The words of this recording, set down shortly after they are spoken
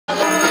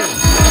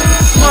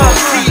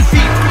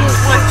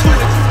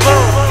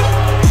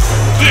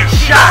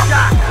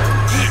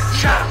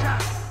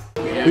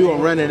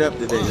gonna run it up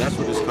today. That's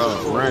what it's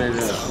called. Run it up.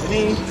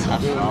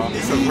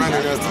 It's a run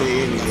it up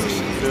day anyway.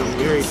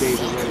 Every day's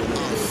a run it up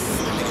day.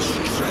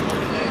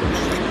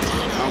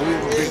 We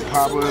have a Bigg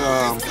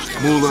Poppa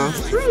Mula.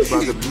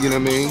 About to, you know what I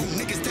mean?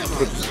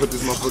 Put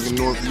this motherfucking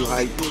Northview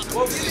hype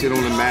shit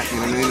on the map, you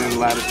know what I mean? There's a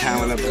lot of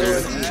talent up here.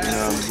 We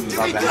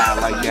about to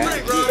highlight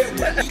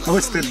that.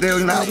 What's the deal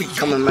now? We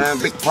coming, man.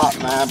 Bigg Poppa,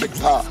 man. Bigg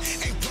Poppa.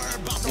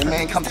 Hey,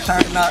 man, come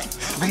turn up.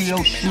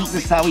 Video shoot.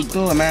 This how we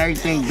do it, man.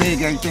 Everything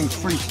big, everything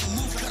free.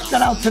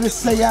 Shout out to the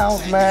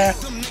Seance, man.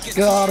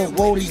 Get all the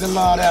roadies and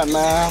all that,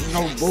 man.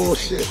 No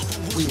bullshit.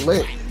 We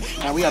lit.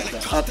 Man, we up to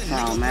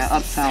Uptown, man.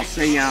 Uptown,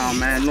 Seance,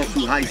 man.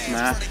 Northview Heights,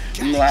 man.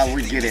 You know how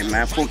we get it,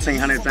 man.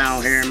 1400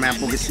 down here, man.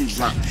 Boogie Seat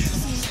Block.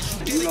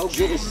 You know,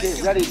 getting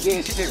shit ready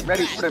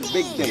for the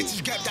big day.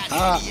 For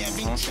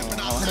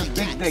the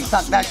big day.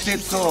 Talk that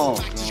shit too. No,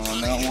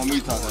 they don't want me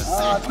to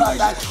talk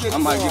that shit. I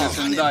might get us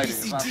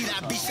indicted.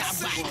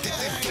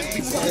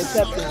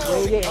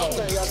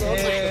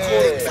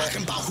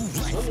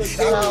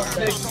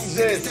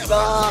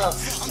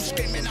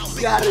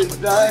 Got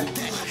it done.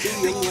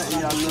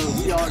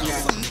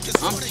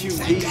 I'm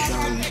QB,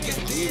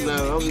 though. You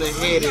know, I'm the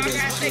head of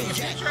this shit.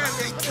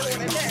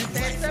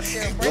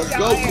 Let's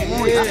go, come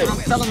on. Yeah. I'm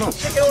telling them.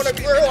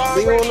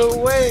 We on the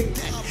way.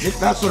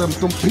 That's what them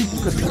people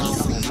could do,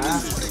 man.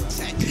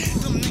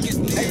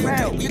 Hey,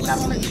 man, get that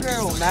on the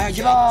grill, man.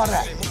 Get all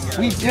that.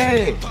 We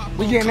did.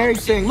 We getting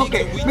everything. Look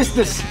at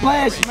Mr.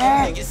 Splash,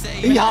 man.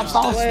 He hopped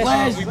off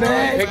Splash,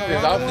 man. Pick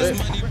this outfit.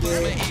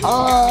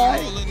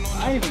 Alright. I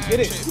didn't even get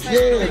it.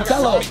 Yeah,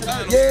 tell him.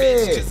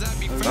 Yeah.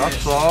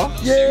 That's all.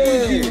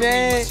 Yeah,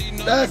 man.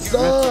 That's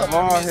all. Go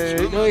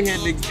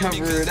ahead to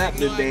cover it up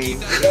today.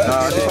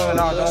 No,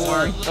 don't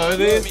worry. Oh,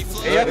 it is?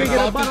 Hey, y'all can get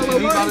up to the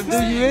about to do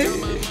you in?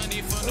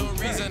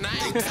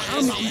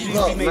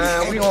 Look,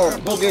 man, we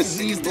on Boogie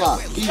Seat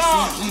Block.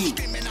 ECG.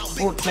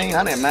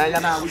 1400, man.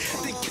 Y'all know how we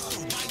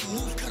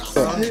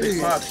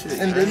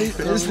And then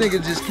this nigga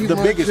just keep the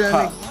on biggest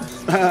trying pop.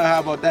 How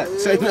about that?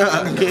 Say no,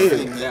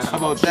 kid. How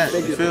about that?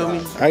 You feel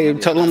me? Hey,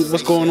 tell them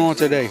what's going on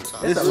today.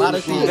 There's a lot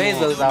of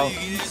Bezos out.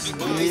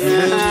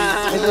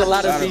 There's a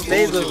lot of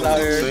Bezos out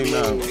here. Say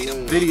no.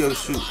 Video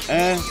shoot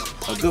and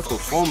a good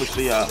performance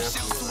for y'all.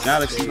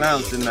 Galaxy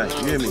Lounge tonight.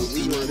 You hear me?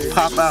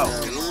 Pop out.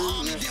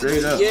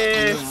 Straight up.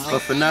 Yeah.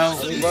 But for now,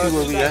 you see where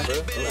we at. You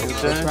know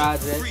what I'm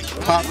saying?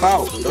 Pop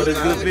out for this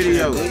good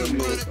video.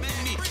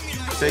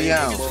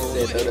 Seance.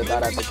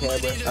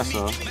 That's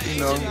all. You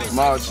know,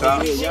 Mall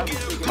Chop,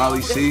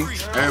 Molly C.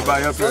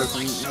 Everybody up here,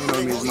 you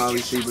know me as Molly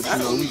C, but you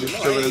know, we just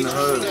chilling in the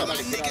hood.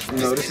 You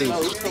know, this is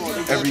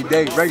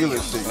everyday, regular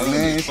shit.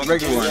 Man, it's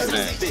regular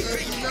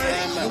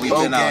thing.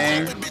 Bow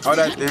gang, all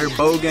that there,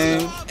 bow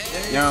gang.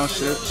 You know,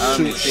 shit.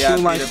 Shoot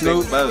like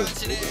Snoop. Shoot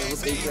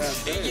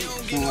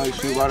like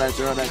Snoop, all that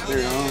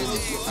there.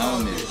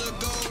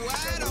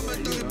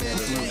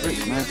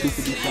 Man,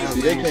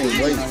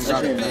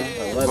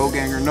 255. Go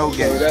gang or no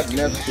gang. That's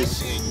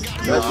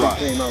what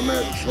came out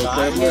mad.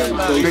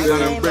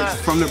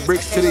 From the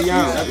bricks to the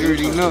young. You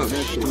already know.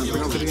 From the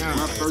bricks to the young.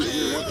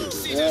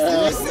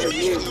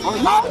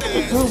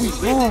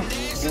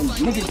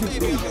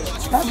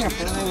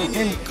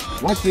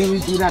 One thing we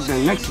do that, the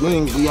next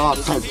thing we all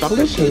touch up.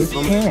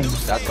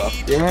 That's all.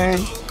 Yeah.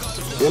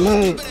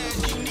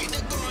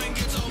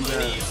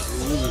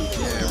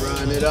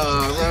 Run it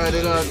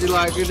up, you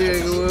like it,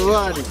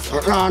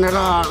 run it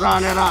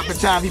up, but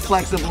try to be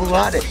flexible,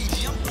 run it.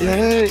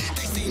 Yeah,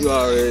 you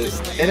already.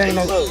 It ain't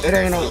no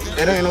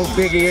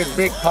Biggie, it's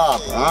Bigg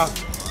Poppa, huh?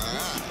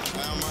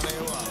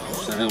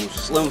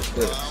 Slim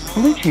fit.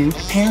 Bluetooth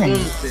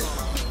pairing.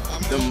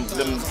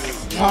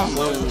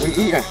 We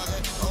eating.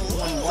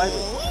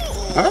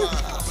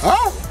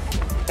 Huh?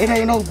 It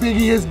ain't no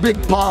Biggie, it's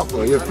Bigg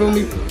Poppa, you feel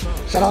me?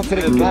 Shout out to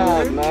the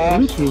guys,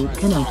 man. Bluetooth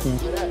connected.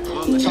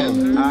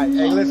 Alright,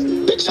 hey,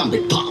 listen. Bitch, I'm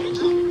Bigg Poppa.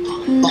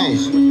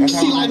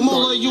 See like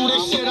Mula, you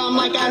this shit, I'm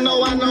like, I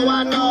know.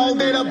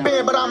 Did a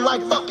bid, but I'm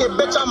like, fuck it,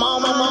 bitch, I'm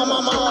on. I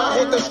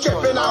hit the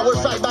strip and I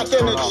was right back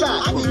in the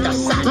trap. I need that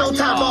sack. No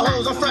time for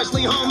hoes, I'm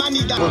freshly home, I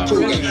need that.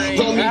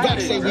 Roll me back,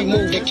 say we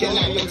move it, kill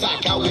that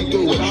attack, how we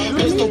do it.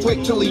 Pistol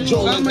quick till he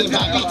drooling, then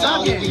back out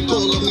how we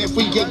coolin'. If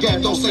we get gas,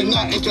 don't say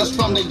nothing, just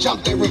from the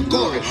jump, they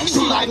record it.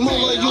 See like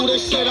Mula, you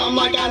this shit, I'm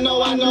like, I know.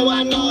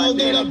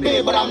 Did a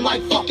bid, but I'm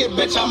like, fuck it,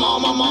 bitch, I'm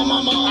on.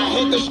 I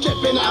hit the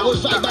strip and I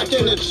was right back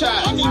in the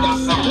trap. I need that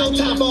sack. No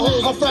time for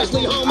hoes, I'm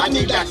freshly home, I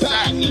need that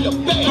pack. I need a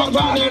bag.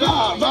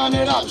 Run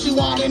it up, she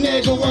want a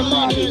nigga with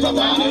money.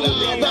 Run it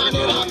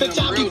up, bitch,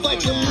 I be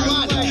flexing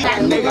money.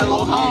 That nigga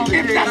low home,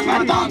 if that's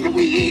my dog that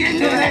we eatin',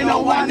 there ain't no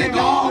one nigga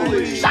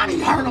only.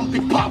 Shotty heard him,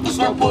 Bigg Poppa,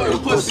 start putting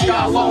pussy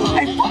all on.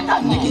 Hey, fuck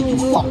that nigga, you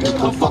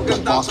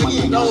fucking boss, my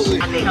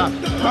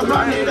nigga.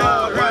 Run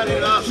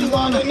it up, she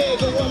want a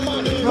nigga with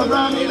money.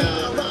 Run it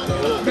up,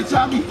 bitch,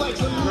 I be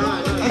flexing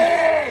money.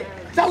 Hey,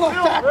 tell him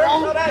that,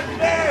 bro.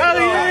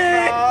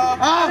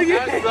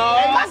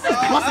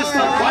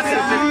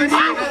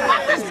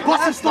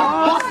 Bust it.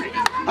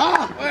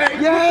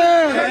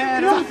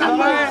 Yeah.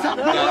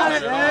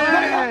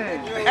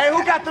 Hey,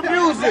 who got the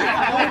music?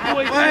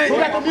 Who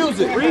got the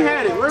music?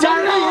 Rehab it.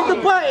 Johnny, hit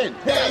the button.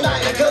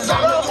 Cause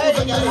I'm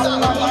moving your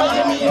son. I'm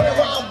making me hear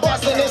while I'm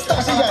busting this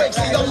stuff. She breaks,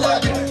 she don't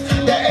love it.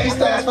 That A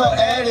stands for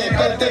edit.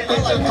 The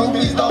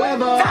groupies don't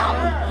ever.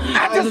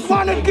 I just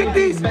want to get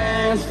these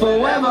fans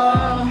forever.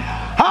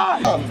 Hi.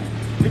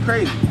 You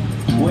crazy.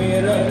 Weigh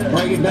it up,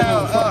 break it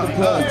down, fuck the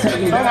plug,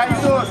 take it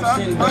out.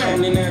 Sitting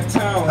down in that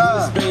town,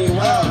 spin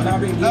wild. I've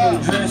been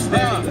getting dressed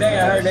every day.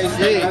 I heard they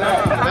say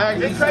out.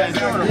 Get crazy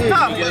on him.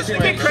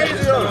 Get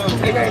crazy on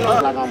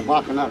him. Like I'm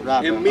walking up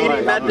rapping. And meet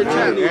him at the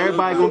trap.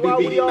 Everybody gonna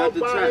be beating at the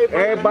trap.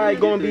 Everybody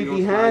gonna be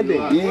behind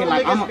it. Yeah,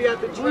 like I'm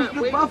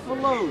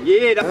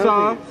Yeah, that's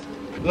all.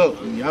 Look,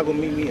 y'all gonna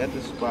meet me at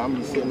the spot. I'm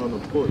gonna be sitting on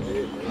the porch.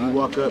 You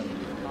walk up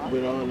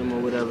with all them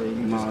or whatever, and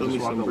you just throw me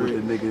some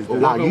bread.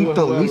 Nah, you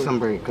throw me some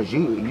bread, cause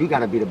you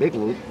gotta be the big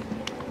one.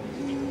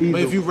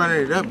 But if you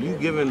running it up, you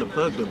giving the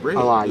plug the bread.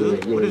 Oh, what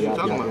is you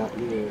talking about?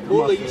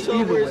 Mula, you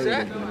show where it's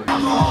at?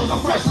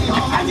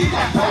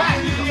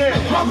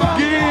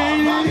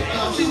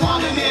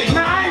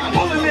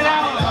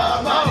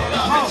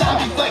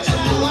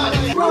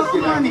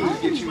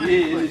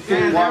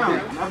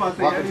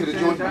 Walking to the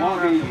joint.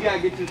 You gotta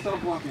get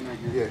yourself walking like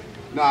this. Yeah.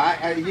 No,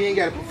 you ain't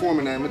got to perform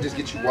in that. I'm going to just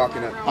get you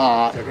walking up. So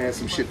I can have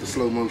some shit to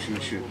slow motion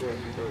and shit.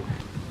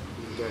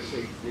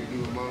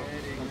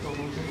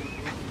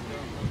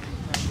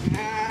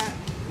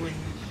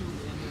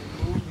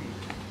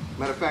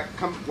 Matter of fact,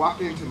 come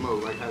walk into Mo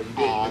like how you did.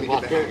 Let me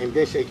get the hand. And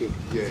then shake it.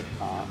 Yeah.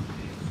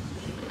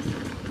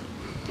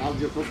 Y'all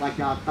just look like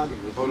y'all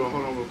thugging. Hold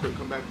on real quick.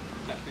 Come back.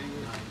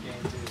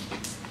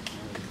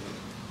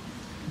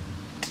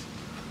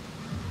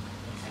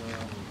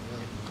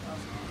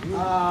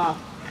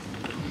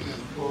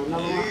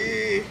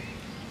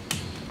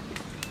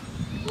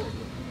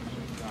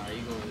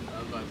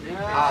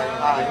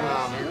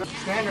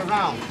 Stand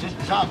around, just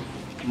drop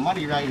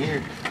money right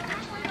here,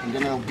 and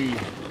then it'll be,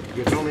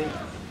 you feel me?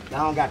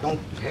 Y'all don't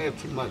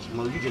have too much,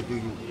 man. You just do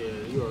you. Yeah,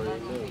 you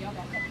already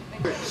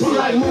know. She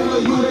like, Mula,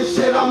 you this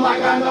shit. I'm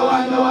like, I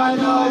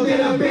know. Did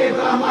a bid,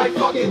 but I'm like,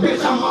 fuck it,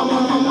 bitch. I'm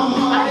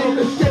I hit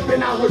the strip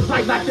and I was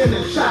right back in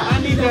the shot.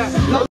 I need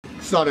that.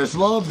 So this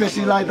little bitch,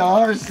 she like the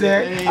horse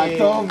shit. I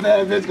told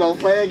that bitch go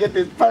play and get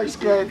this purse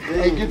skirt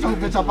and get your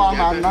bitch up on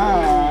my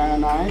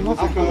line. I ain't gonna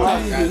fuck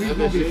around. We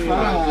gonna be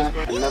fine.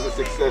 Another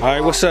success. All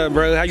right, what's up,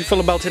 bro? How you feel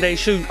about today's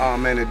shoot? Oh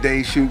man, the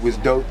day shoot was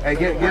dope. Hey,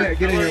 get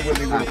in here with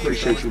me. I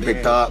appreciate you,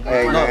 big dog.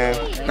 Hey man,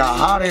 the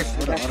hottest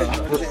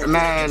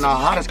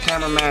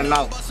cameraman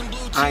out.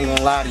 I ain't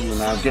gonna lie to you,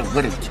 man. Get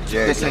with it.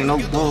 This ain't no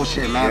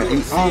bullshit, man.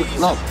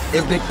 Look,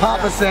 if Bigg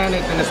Poppa saying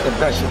it, then it's the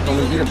best shit.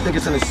 We the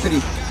biggest in the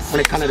city when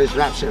it comes to this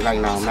rap shit right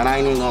now, man. I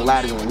ain't even gonna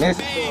lie to you on this.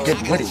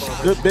 Get with it.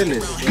 Good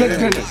business. Good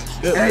business.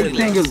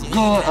 Everything is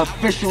good,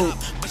 official,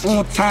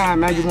 on time,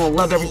 man. You're gonna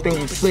love everything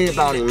you say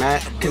about it,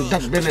 man.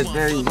 Conduct business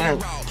very well.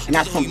 And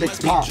that's from Bigg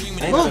Poppa.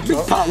 Look,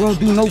 Bigg Poppa, we don't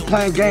do no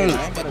playing games.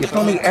 You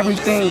feel me?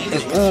 Everything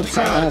is on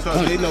time.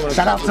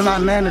 Shout out to my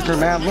manager,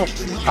 man. Look,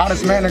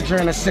 hottest manager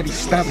in the city.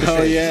 Stamp the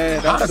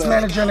shit. Hottest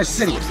manager in the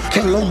city.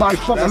 Can't nobody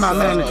fuck with my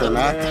manager,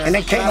 man. And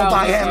they can't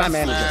nobody have my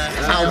manager.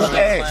 I whoop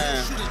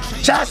ass.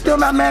 Chad still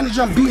my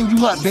manager, I'm beating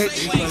you up,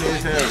 bitch.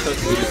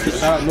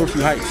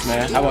 Northview Heights,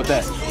 man. How about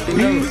that?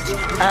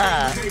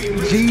 B-I-G-G.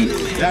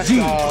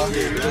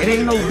 It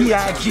ain't no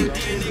B-I-G.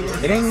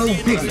 It ain't no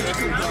Biggie.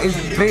 It's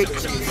Bigg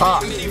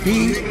Poppa.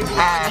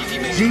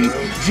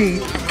 B-I-G-G.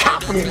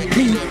 Capital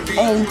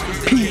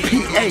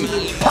P-O-P-P-A.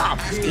 Pop.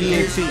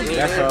 E-N-T.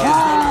 That's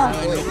all.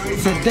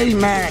 Today,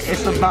 man,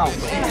 it's about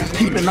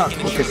keeping up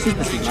with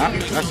consistency, man.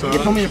 That's all. You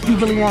feel me? If you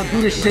really want to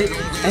do this shit,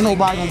 ain't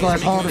nobody gonna go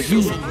as hard as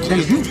you than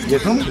you. You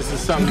feel me?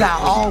 You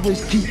gotta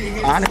always keep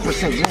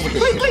 100% real with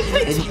this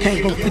shit. And you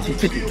can't go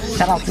 50-50.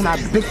 Shout out to my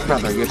big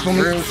brother, you feel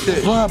me? Real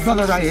shit. Blood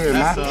brother right here,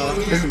 man.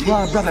 This is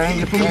blood brother, and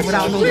you feel me?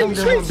 Without no him,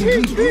 there wouldn't be me.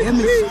 You hear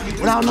me?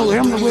 Without no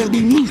him, there wouldn't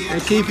be me.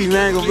 And keep you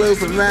man gonna blow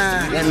for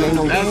mine. That ain't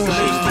no bullshit,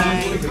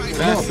 man.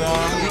 That's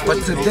all.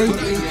 But today,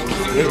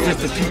 it's just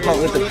to keep up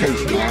with the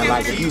pace, man.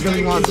 Like, if you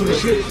really want to do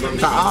this shit,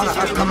 to all the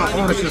upcoming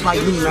artists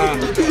like me, man.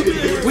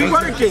 We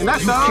working,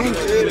 that's all. You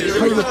can't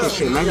play with this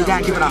shit, man. You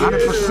gotta give it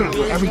 100%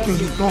 with everything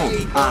you're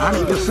doing.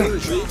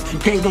 100%. You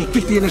can't go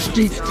 50 in the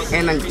streets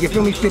and then, you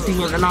feel me, 50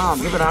 with an arm.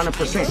 Give it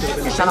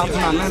 100%. And shout out to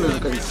my manager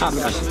because he taught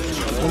me that shit. You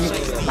feel me?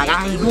 Like,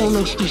 I ain't doing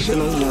no street shit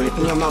no more. You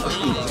feel me? I'm out the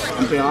street.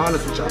 I'm being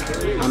honest with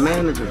y'all. My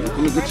manager. You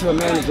feel me? Get you a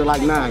manager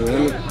like mine, you hear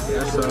me?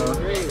 That's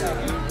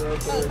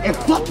and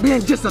fuck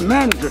being just a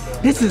manager.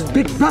 This is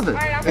Big Brother.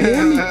 You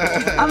hear me?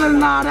 Other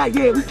than all that,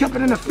 yeah, we kept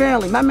it in the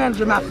family. My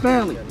manager, my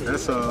family.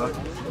 That's all.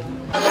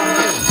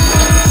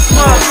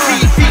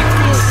 SmugTV,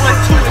 1,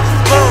 2,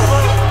 4.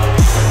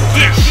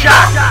 Get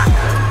shot.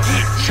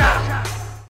 Get shot.